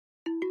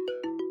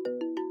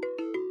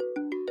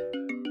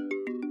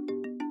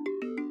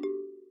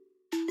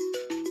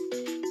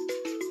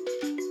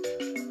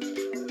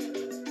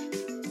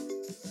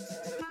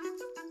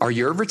Are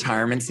your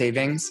retirement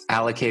savings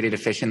allocated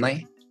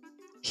efficiently?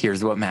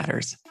 Here's what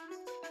matters.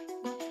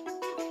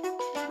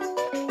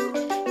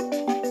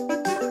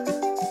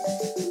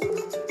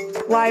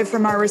 Live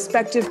from our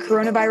respective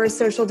coronavirus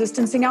social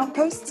distancing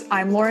outposts,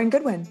 I'm Lauren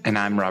Goodwin. And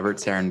I'm Robert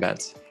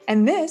Sarenbetz.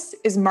 And this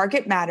is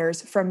Market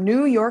Matters from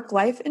New York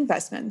Life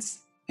Investments.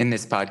 In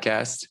this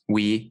podcast,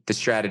 we, the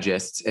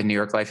strategists at New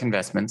York Life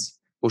Investments,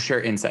 will share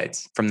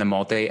insights from the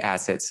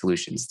multi-asset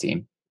solutions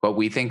team. What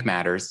we think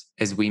matters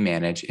as we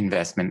manage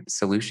investment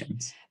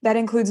solutions. That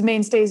includes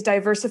Mainstay's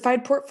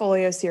diversified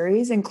portfolio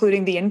series,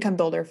 including the Income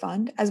Builder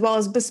Fund, as well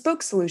as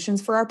bespoke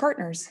solutions for our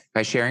partners.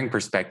 By sharing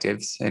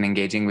perspectives and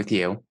engaging with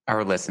you,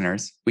 our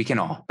listeners, we can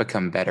all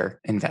become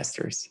better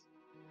investors.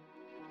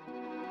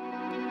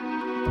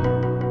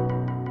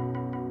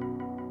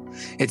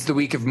 It's the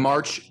week of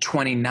March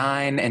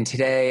 29, and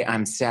today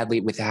I'm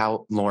sadly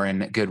without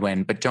Lauren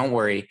Goodwin, but don't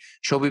worry,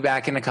 she'll be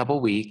back in a couple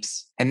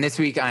weeks. And this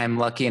week I am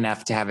lucky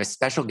enough to have a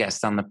special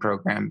guest on the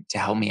program to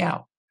help me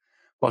out.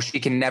 While she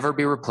can never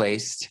be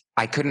replaced,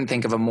 I couldn't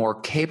think of a more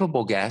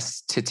capable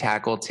guest to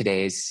tackle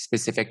today's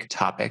specific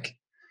topic.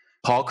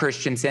 Paul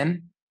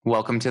Christensen,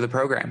 welcome to the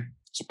program.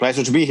 It's a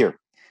pleasure to be here.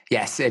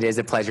 Yes, it is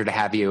a pleasure to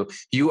have you.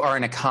 You are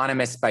an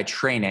economist by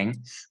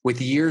training with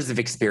years of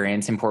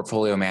experience in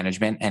portfolio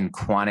management and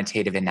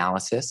quantitative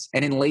analysis.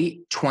 And in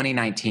late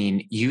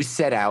 2019, you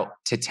set out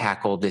to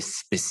tackle this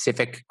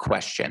specific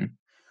question.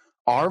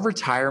 Are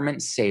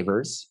retirement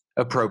savers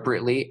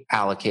appropriately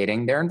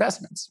allocating their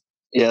investments?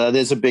 Yeah, that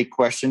is a big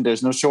question.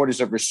 There's no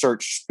shortage of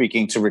research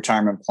speaking to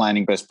retirement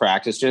planning best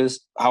practices.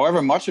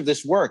 However, much of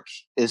this work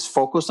is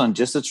focused on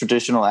just the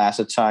traditional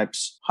asset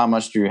types. How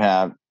much do you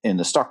have in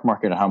the stock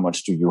market? And how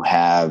much do you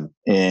have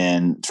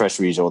in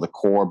treasuries or the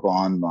core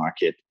bond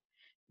market?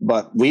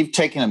 But we've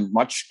taken a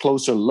much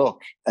closer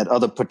look at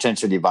other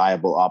potentially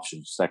viable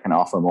options that can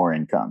offer more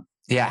income.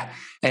 Yeah.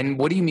 And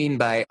what do you mean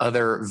by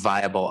other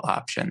viable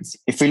options?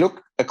 If we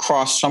look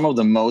across some of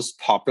the most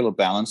popular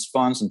balanced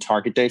funds and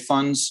target date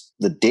funds,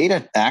 the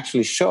data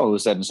actually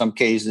shows that in some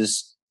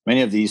cases,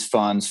 many of these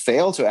funds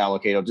fail to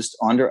allocate or just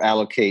under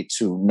allocate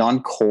to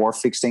non-core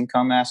fixed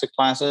income asset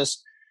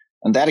classes.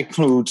 And that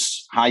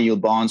includes high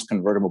yield bonds,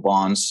 convertible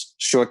bonds,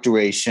 short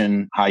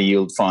duration, high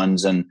yield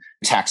funds, and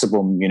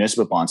taxable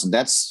municipal bonds. And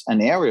that's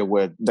an area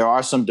where there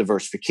are some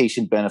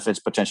diversification benefits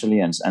potentially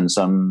and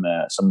some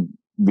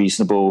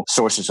reasonable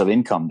sources of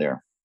income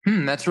there.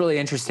 That's really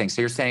interesting.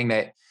 So you're saying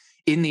that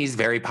in these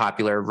very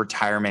popular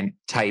retirement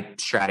type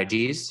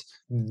strategies,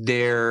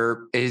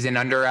 there is an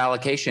under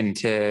allocation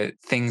to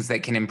things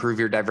that can improve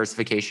your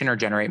diversification or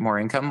generate more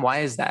income. Why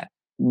is that?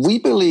 We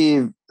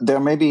believe there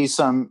may be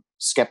some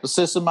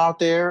skepticism out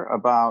there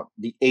about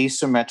the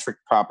asymmetric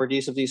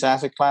properties of these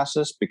asset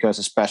classes, because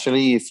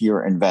especially if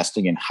you're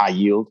investing in high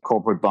yield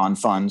corporate bond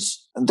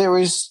funds, there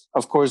is,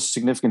 of course,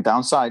 significant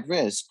downside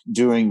risk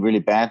during really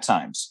bad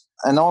times.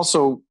 And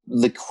also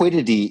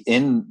liquidity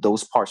in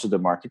those parts of the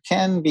market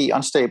can be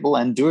unstable,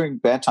 and during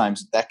bad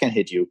times that can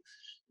hit you.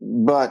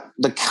 But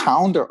the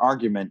counter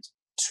argument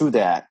to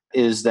that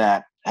is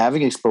that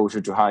having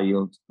exposure to high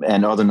yield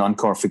and other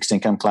non-core fixed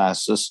income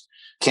classes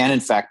can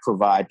in fact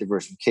provide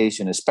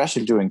diversification,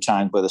 especially during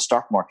times where the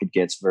stock market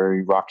gets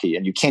very rocky.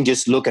 And you can't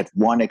just look at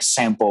one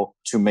example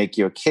to make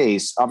your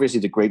case.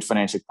 Obviously, the great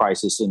financial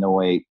crisis in a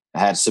way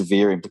had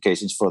severe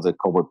implications for the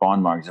corporate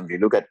bond markets. And if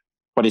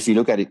you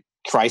look at it,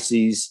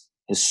 crises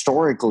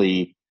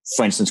historically,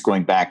 for instance,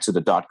 going back to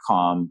the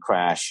dot-com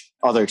crash,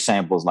 other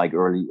examples like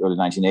early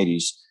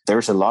 1980s,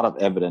 there's a lot of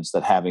evidence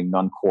that having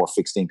non-core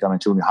fixed income,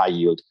 including high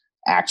yield,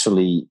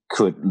 actually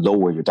could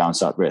lower your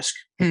downside risk.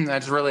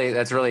 That's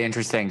really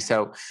interesting.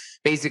 So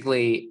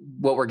basically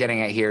what we're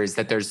getting at here is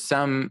that there's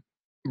some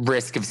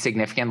risk of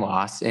significant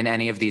loss in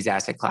any of these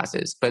asset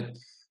classes, but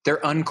they're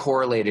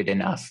uncorrelated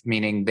enough,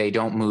 meaning they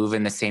don't move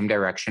in the same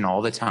direction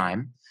all the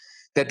time,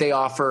 that they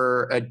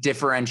offer a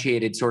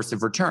differentiated source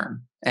of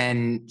return.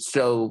 And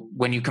so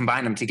when you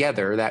combine them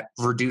together, that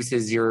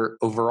reduces your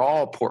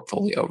overall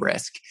portfolio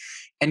risk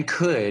and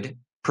could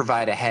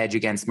provide a hedge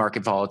against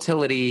market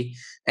volatility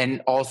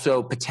and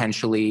also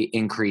potentially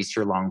increase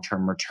your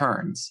long-term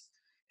returns.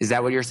 Is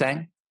that what you're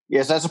saying?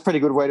 Yes, that's a pretty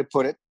good way to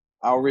put it.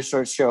 Our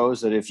research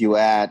shows that if you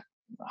add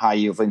high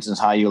yield, for instance,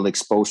 high yield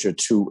exposure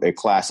to a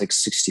classic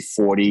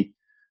 60-40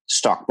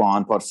 stock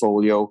bond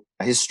portfolio,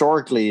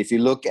 historically, if you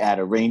look at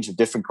a range of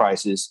different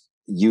crises,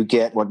 you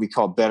get what we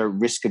call better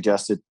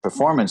risk-adjusted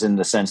performance, in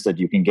the sense that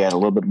you can get a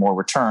little bit more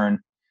return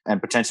and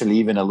potentially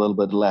even a little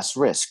bit less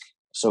risk.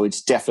 So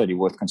it's definitely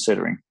worth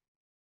considering.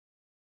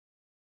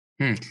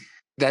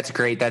 That's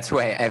great. That's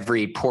what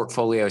every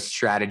portfolio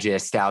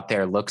strategist out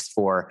there looks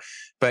for.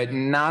 But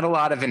not a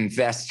lot of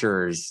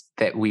investors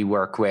that we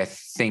work with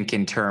think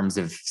in terms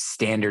of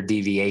standard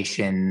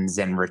deviations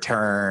and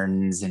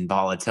returns and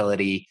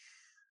volatility.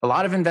 A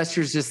lot of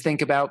investors just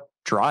think about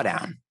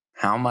drawdown.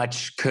 How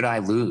much could I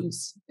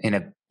lose in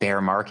a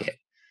bear market?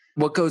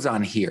 What goes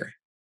on here?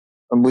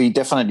 We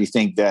definitely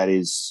think that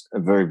is a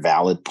very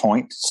valid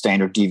point.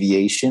 Standard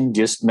deviation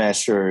just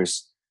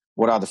measures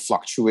what are the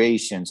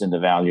fluctuations in the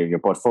value of your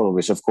portfolio,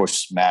 which of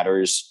course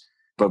matters.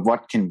 But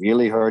what can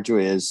really hurt you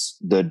is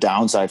the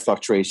downside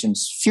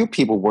fluctuations. Few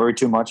people worry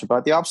too much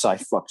about the upside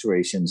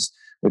fluctuations,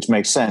 which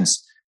makes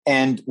sense.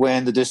 And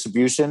when the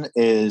distribution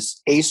is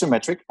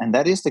asymmetric, and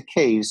that is the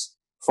case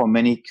for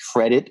many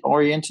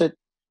credit-oriented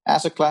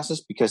asset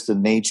classes, because the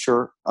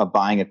nature of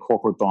buying a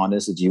corporate bond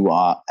is that you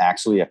are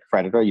actually a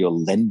creditor. You're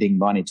lending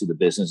money to the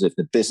business. If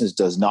the business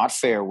does not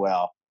fare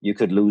well, you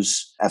could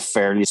lose a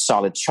fairly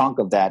solid chunk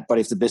of that. But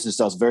if the business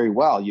does very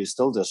well, you're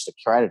still just a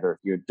creditor.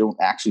 You don't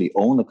actually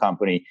own the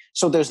company.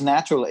 So there's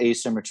natural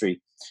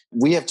asymmetry.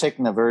 We have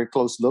taken a very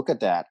close look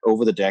at that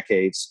over the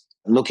decades,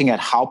 looking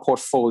at how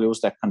portfolios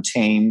that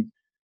contain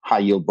high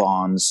yield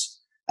bonds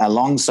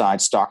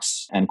alongside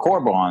stocks and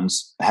core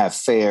bonds have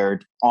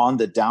fared on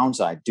the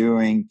downside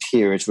during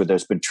periods where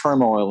there's been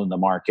turmoil in the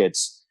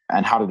markets,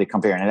 and how do they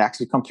compare? And it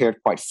actually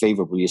compared quite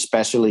favorably,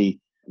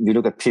 especially if you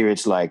look at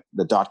periods like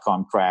the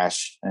dot-com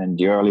crash and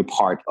the early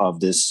part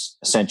of this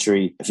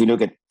century. If you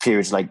look at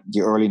periods like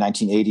the early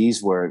 1980s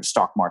where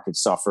stock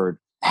markets suffered,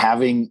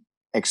 having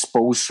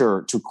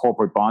exposure to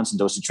corporate bonds in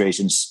those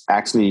situations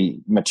actually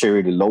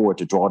materially lowered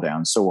the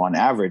drawdown. So on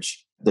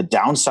average, the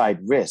downside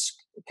risk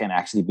can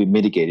actually be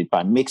mitigated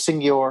by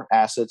mixing your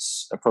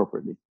assets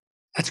appropriately.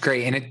 That's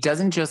great. And it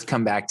doesn't just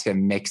come back to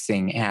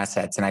mixing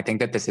assets. And I think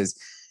that this is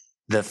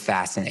the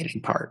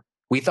fascinating part.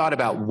 We thought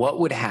about what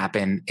would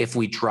happen if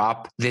we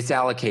drop this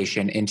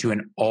allocation into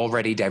an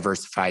already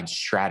diversified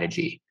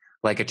strategy,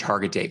 like a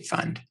target date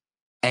fund.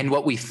 And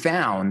what we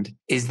found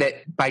is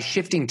that by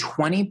shifting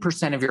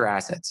 20% of your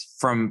assets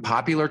from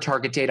popular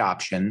target date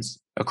options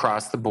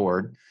across the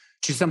board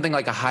to something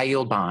like a high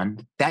yield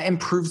bond, that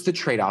improves the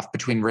trade-off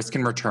between risk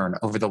and return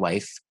over the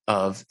life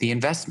of the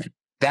investment.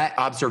 That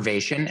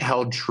observation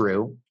held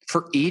true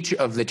for each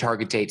of the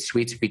target date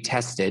suites we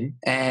tested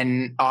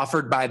and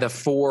offered by the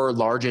 4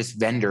 largest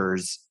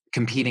vendors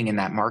competing in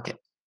that market.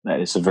 That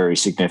is a very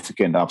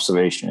significant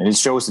observation. And it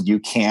shows that you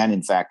can,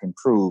 in fact,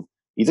 improve.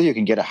 Either you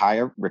can get a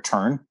higher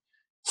return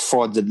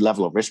for the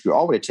level of risk you're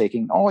already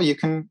taking, or you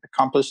can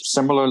accomplish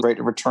similar rate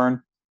of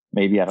return,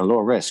 maybe at a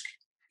lower risk.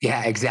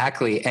 Yeah,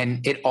 exactly.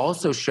 And it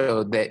also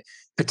showed that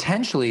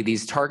potentially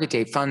these target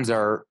date funds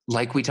are,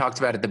 like we talked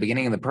about at the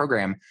beginning of the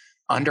program,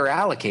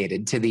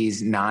 underallocated to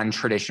these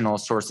non-traditional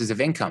sources of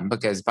income,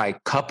 because by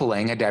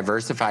coupling a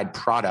diversified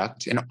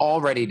product, an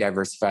already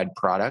diversified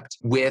product,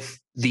 with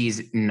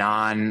these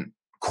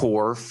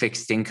non-core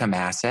fixed income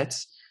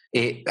assets,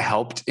 it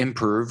helped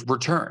improve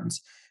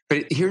returns.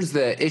 But here's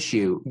the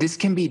issue. This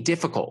can be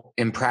difficult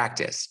in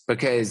practice,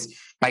 because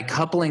by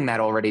coupling that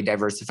already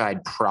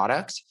diversified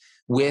product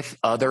with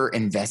other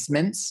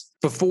investments,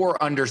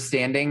 before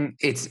understanding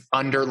its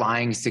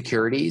underlying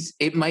securities,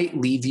 it might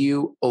leave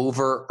you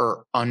over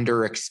or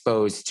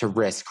underexposed to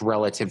risk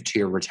relative to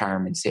your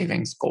retirement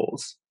savings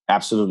goals.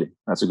 Absolutely.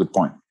 That's a good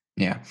point.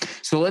 Yeah.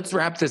 So let's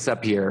wrap this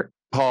up here.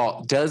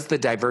 Paul, does the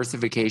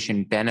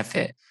diversification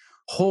benefit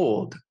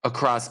hold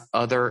across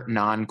other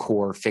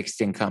non-core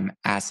fixed income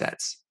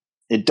assets?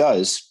 It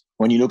does.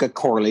 When you look at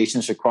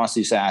correlations across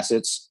these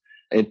assets,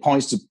 it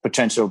points to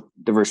potential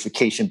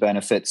diversification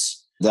benefits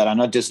that are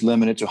not just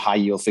limited to high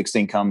yield fixed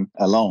income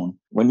alone.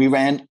 When we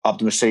ran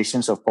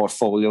optimizations of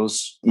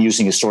portfolios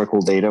using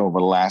historical data over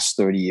the last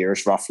 30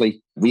 years,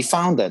 roughly, we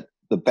found that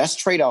the best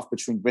trade-off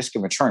between risk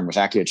and return was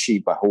actually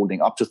achieved by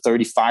holding up to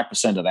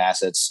 35% of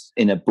assets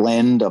in a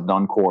blend of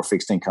non-core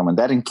fixed income. And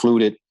that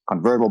included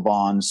convertible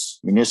bonds,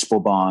 municipal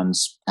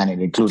bonds, and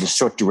it included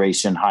short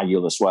duration, high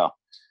yield as well.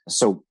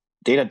 So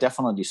data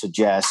definitely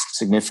suggests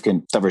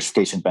significant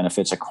diversification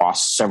benefits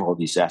across several of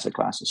these asset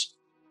classes.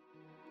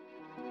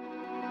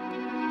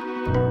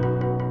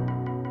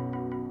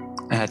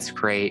 That's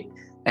great.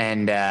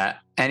 And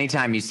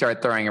anytime you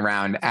start throwing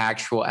around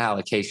actual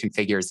allocation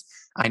figures,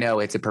 I know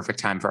it's a perfect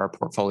time for our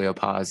Portfolio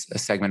Pause, a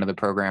segment of the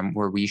program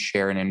where we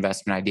share an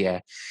investment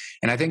idea.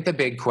 And I think the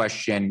big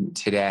question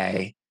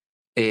today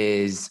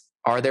is,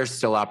 are there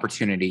still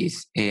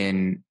opportunities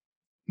in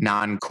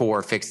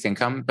non-core fixed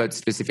income, but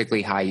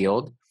specifically high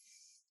yield?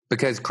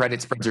 Because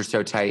credit spreads are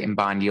so tight and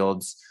bond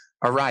yields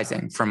are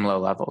rising from low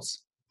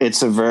levels.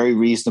 It's a very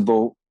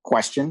reasonable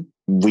question.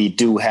 We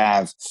do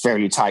have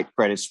fairly tight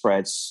credit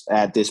spreads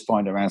at this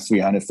point, around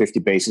 350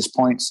 basis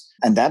points.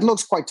 And that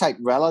looks quite tight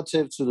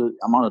relative to the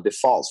amount of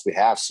defaults we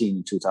have seen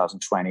in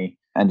 2020.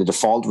 And the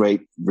default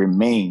rate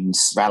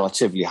remains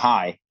relatively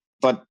high.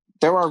 But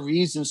there are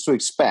reasons to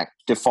expect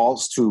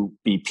defaults to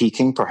be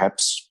peaking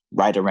perhaps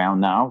right around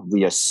now.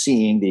 We are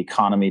seeing the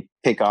economy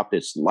pick up.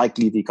 It's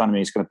likely the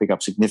economy is going to pick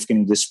up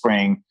significantly this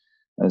spring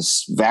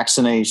as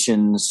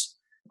vaccinations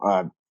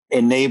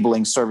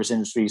enabling service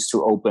industries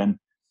to open,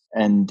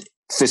 and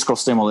fiscal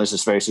stimulus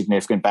is very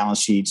significant. Balance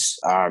sheets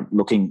are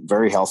looking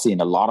very healthy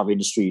in a lot of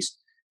industries.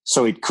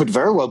 So it could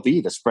very well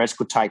be that spreads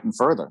could tighten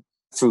further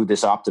through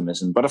this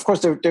optimism. But of course,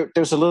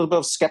 there's a little bit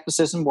of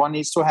skepticism one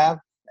needs to have.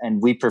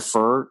 And we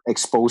prefer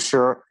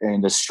exposure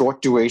in the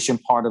short duration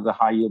part of the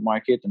high yield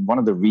market. And one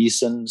of the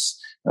reasons,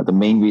 the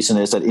main reason,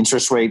 is that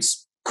interest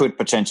rates could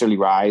potentially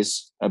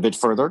rise a bit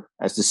further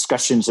as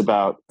discussions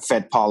about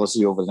Fed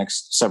policy over the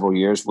next several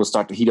years will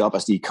start to heat up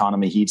as the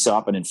economy heats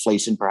up and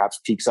inflation perhaps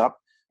peaks up.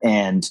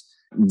 And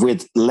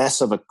with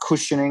less of a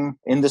cushioning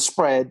in the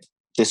spread,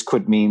 this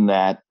could mean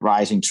that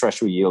rising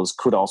treasury yields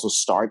could also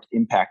start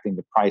impacting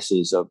the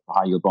prices of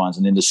high yield bonds.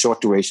 And in the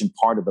short duration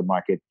part of the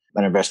market,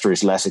 an investor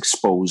is less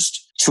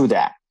exposed to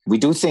that. We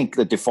do think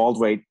the default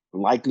rate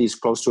likely is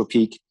close to a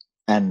peak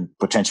and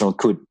potential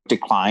could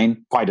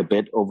decline quite a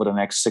bit over the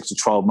next 6 to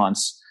 12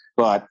 months.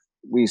 But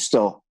we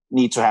still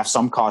need to have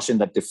some caution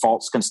that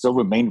defaults can still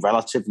remain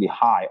relatively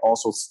high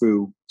also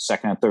through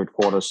second and third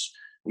quarters,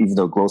 even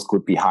though growth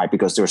could be high,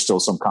 because there are still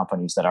some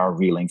companies that are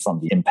reeling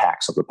from the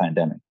impacts of the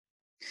pandemic.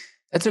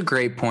 That's a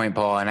great point,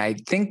 Paul. And I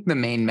think the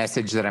main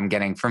message that I'm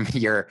getting from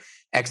your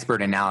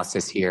expert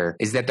analysis here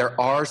is that there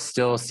are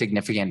still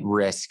significant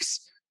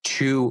risks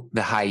to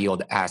the high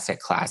yield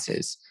asset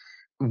classes.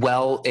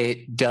 Well,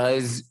 it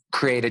does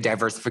create a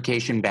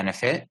diversification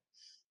benefit.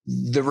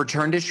 The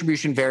return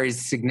distribution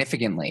varies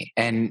significantly.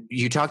 And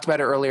you talked about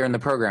it earlier in the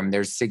program.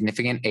 There's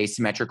significant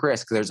asymmetric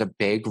risk. There's a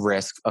big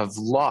risk of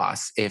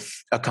loss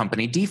if a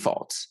company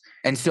defaults.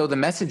 And so the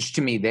message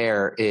to me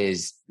there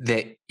is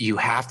that you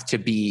have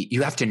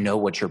to know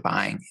what you're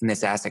buying in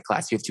this asset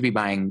class. You have to be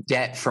buying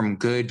debt from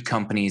good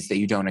companies that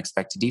you don't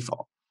expect to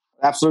default.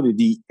 Absolutely.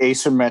 The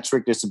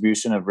asymmetric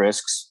distribution of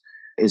risks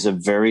is a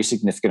very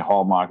significant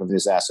hallmark of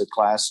this asset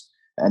class.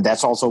 And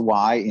that's also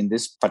why in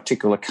this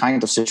particular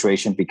kind of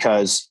situation,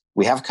 because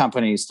we have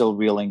companies still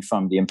reeling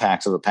from the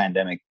impacts of the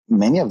pandemic,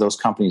 many of those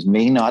companies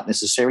may not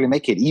necessarily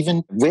make it,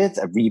 even with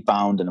a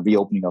rebound and a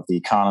reopening of the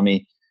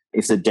economy,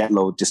 if the debt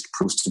load just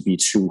proves to be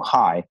too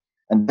high.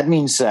 And that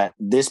means that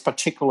this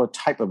particular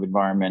type of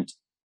environment,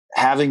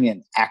 having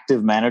an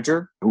active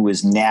manager who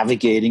is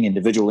navigating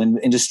individual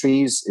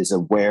industries, is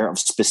aware of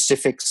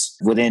specifics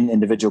within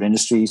individual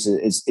industries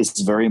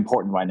is very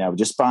important right now.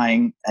 Just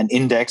buying an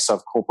index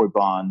of corporate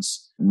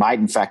bonds might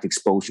in fact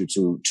expose you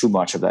to too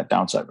much of that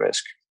downside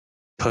risk.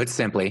 Put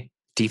simply,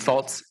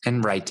 defaults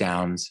and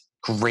write-downs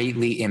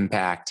greatly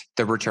impact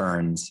the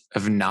returns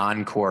of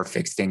non-core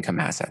fixed income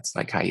assets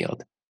like high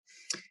yield.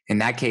 In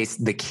that case,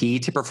 the key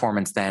to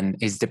performance then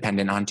is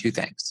dependent on two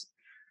things.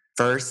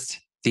 First,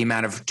 the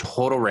amount of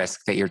total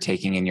risk that you're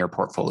taking in your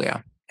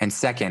portfolio. And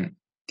second,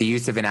 the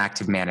use of an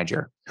active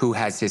manager who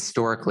has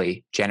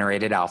historically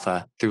generated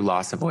alpha through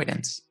loss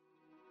avoidance.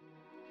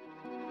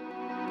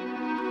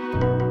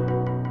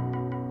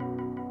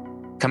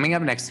 Coming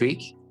up next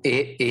week,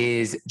 it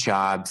is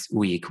jobs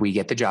week. We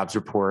get the jobs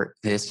report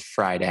this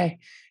Friday,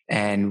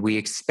 and we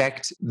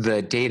expect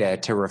the data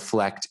to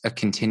reflect a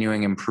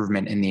continuing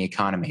improvement in the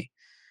economy.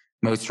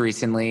 Most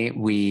recently,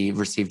 we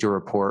received a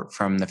report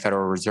from the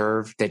Federal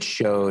Reserve that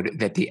showed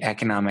that the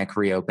economic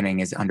reopening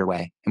is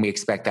underway, and we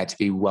expect that to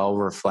be well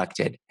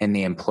reflected in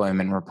the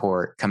employment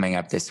report coming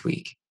up this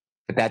week.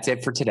 But that's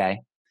it for today.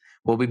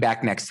 We'll be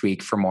back next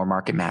week for more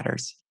Market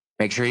Matters.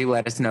 Make sure you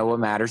let us know what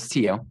matters to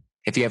you.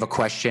 If you have a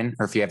question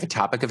or if you have a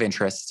topic of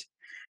interest,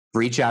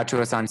 reach out to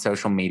us on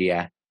social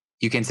media.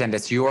 You can send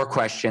us your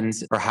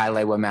questions or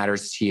highlight what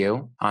matters to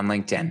you on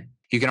LinkedIn.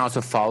 You can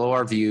also follow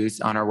our views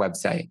on our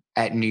website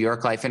at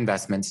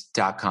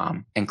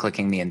newyorklifeinvestments.com and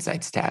clicking the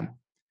Insights tab.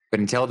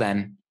 But until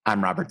then,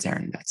 I'm Robert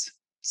Zarenbetz.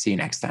 See you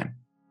next time.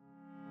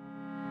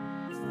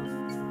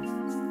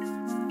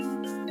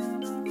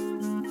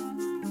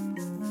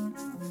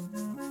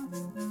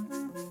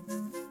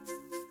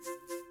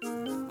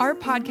 Our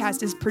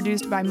podcast is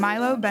produced by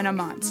Milo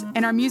Benamont,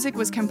 and our music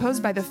was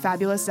composed by the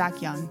fabulous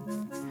Zach Young.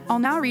 I'll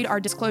now read our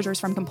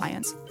disclosures from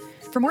compliance.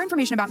 For more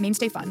information about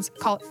mainstay funds,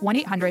 call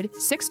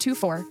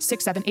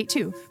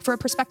 1-800-624-6782 for a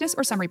prospectus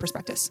or summary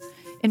prospectus.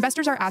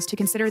 Investors are asked to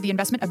consider the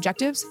investment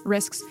objectives,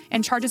 risks,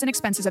 and charges and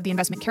expenses of the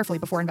investment carefully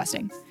before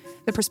investing.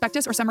 The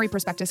prospectus or summary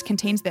prospectus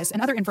contains this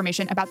and other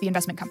information about the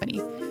investment company.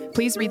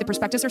 Please read the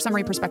prospectus or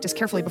summary prospectus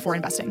carefully before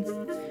investing.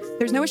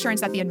 There's no assurance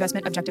that the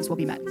investment objectives will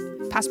be met.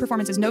 Past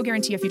performance is no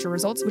guarantee of future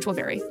results, which will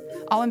vary.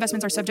 All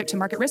investments are subject to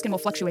market risk and will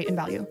fluctuate in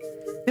value.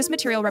 This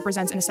material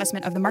represents an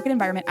assessment of the market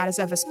environment as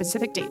of a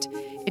specific date.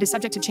 It is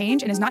subject to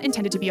change and is not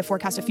intended to be a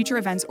forecast of future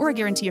events or a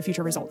guarantee of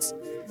future results.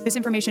 This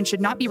information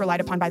should not be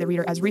relied upon by the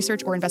reader as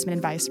research or investment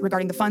advice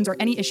regarding the funds or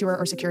any issuer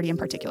or security in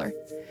particular.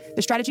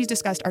 The strategies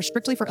discussed are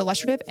strictly for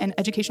illustrative and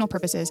educational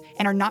purposes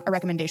and are not a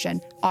recommendation,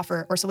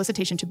 offer, or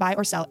solicitation to buy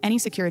or sell any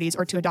securities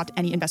or to adopt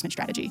any investment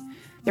strategy.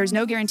 There is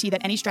no guarantee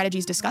that any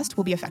strategies discussed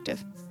will be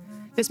effective.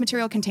 This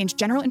material contains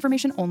general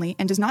information only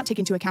and does not take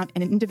into account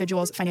an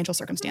individual's financial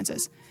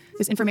circumstances.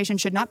 This information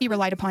should not be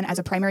relied upon as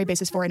a primary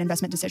basis for an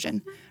investment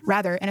decision.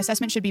 Rather, an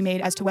assessment should be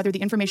made as to whether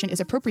the information is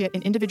appropriate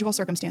in individual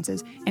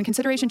circumstances, and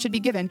consideration should be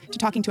given to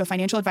talking to a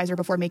financial advisor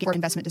before making an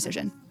investment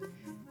decision.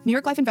 New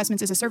York Life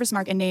Investments is a service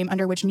mark and name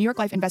under which New York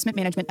Life Investment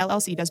Management,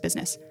 LLC does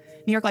business.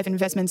 New York Life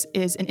Investments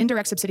is an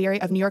indirect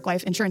subsidiary of New York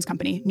Life Insurance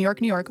Company, New York,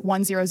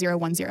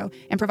 10010,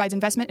 and provides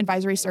investment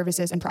advisory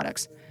services and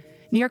products.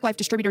 New York Life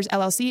Distributors,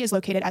 LLC is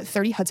located at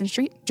 30 Hudson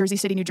Street, Jersey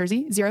City, New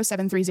Jersey,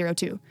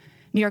 07302.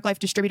 New York Life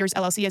Distributors,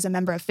 LLC is a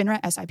member of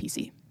FINRA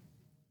SIPC.